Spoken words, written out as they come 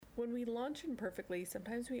When we launch imperfectly,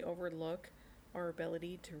 sometimes we overlook our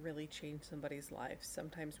ability to really change somebody's life.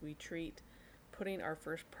 Sometimes we treat putting our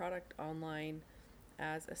first product online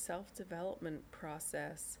as a self-development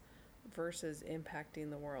process versus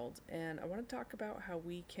impacting the world. And I want to talk about how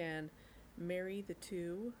we can marry the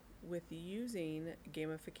two with using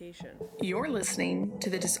gamification. You're listening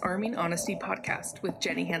to the Disarming Honesty podcast with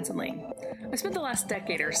Jenny Hansen-Lane. I spent the last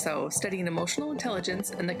decade or so studying emotional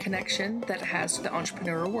intelligence and the connection that it has to the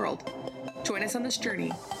entrepreneurial world. Join us on this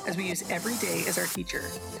journey as we use every day as our teacher,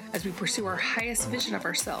 as we pursue our highest vision of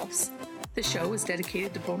ourselves. The show is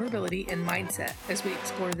dedicated to vulnerability and mindset as we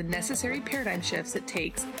explore the necessary paradigm shifts it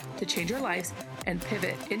takes to change our lives and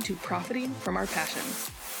pivot into profiting from our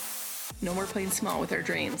passions. No more playing small with our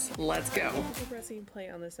dreams. Let's go. Pressing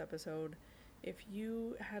play on this episode. If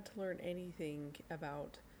you had to learn anything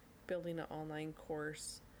about building an online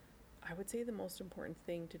course, I would say the most important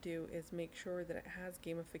thing to do is make sure that it has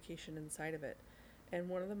gamification inside of it. And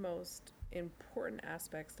one of the most important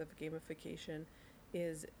aspects of gamification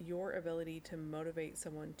is your ability to motivate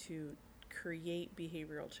someone to create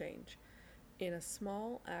behavioral change in a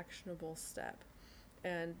small, actionable step.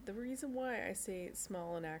 And the reason why I say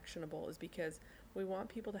small and actionable is because we want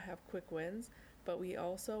people to have quick wins, but we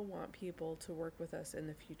also want people to work with us in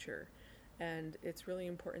the future. And it's really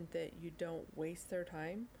important that you don't waste their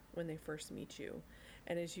time when they first meet you.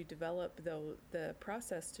 And as you develop the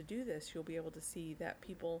process to do this, you'll be able to see that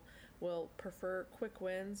people will prefer quick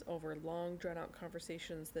wins over long, drawn-out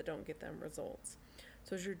conversations that don't get them results.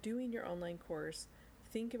 So as you're doing your online course,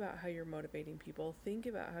 think about how you're motivating people. Think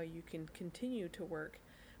about how you can continue to work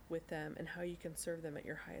with them and how you can serve them at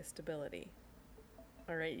your highest ability.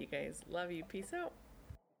 All right, you guys. Love you. Peace out.